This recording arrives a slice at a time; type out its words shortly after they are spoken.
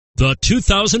The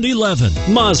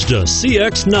 2011 Mazda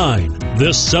CX-9.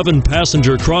 This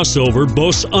 7-passenger crossover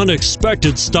boasts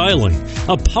unexpected styling,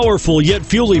 a powerful yet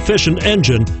fuel-efficient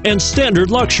engine, and standard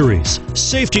luxuries.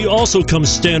 Safety also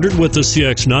comes standard with the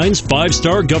CX-9's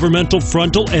 5-star governmental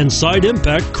frontal and side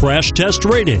impact crash test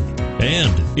rating.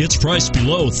 And it's priced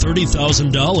below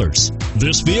 $30,000.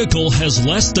 This vehicle has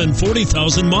less than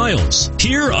 40,000 miles.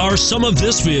 Here are some of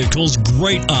this vehicle's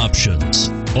great options: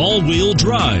 all-wheel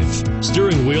drive,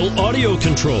 steering wheel audio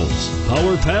controls,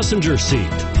 power passenger seat,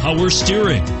 power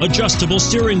steering, adjustable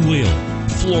steering wheel,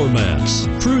 floor mats,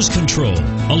 cruise control,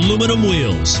 aluminum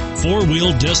wheels,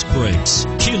 4-wheel disc brakes,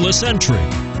 keyless entry.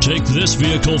 Take this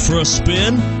vehicle for a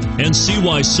spin and see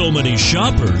why so many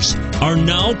shoppers are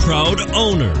now proud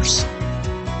owners.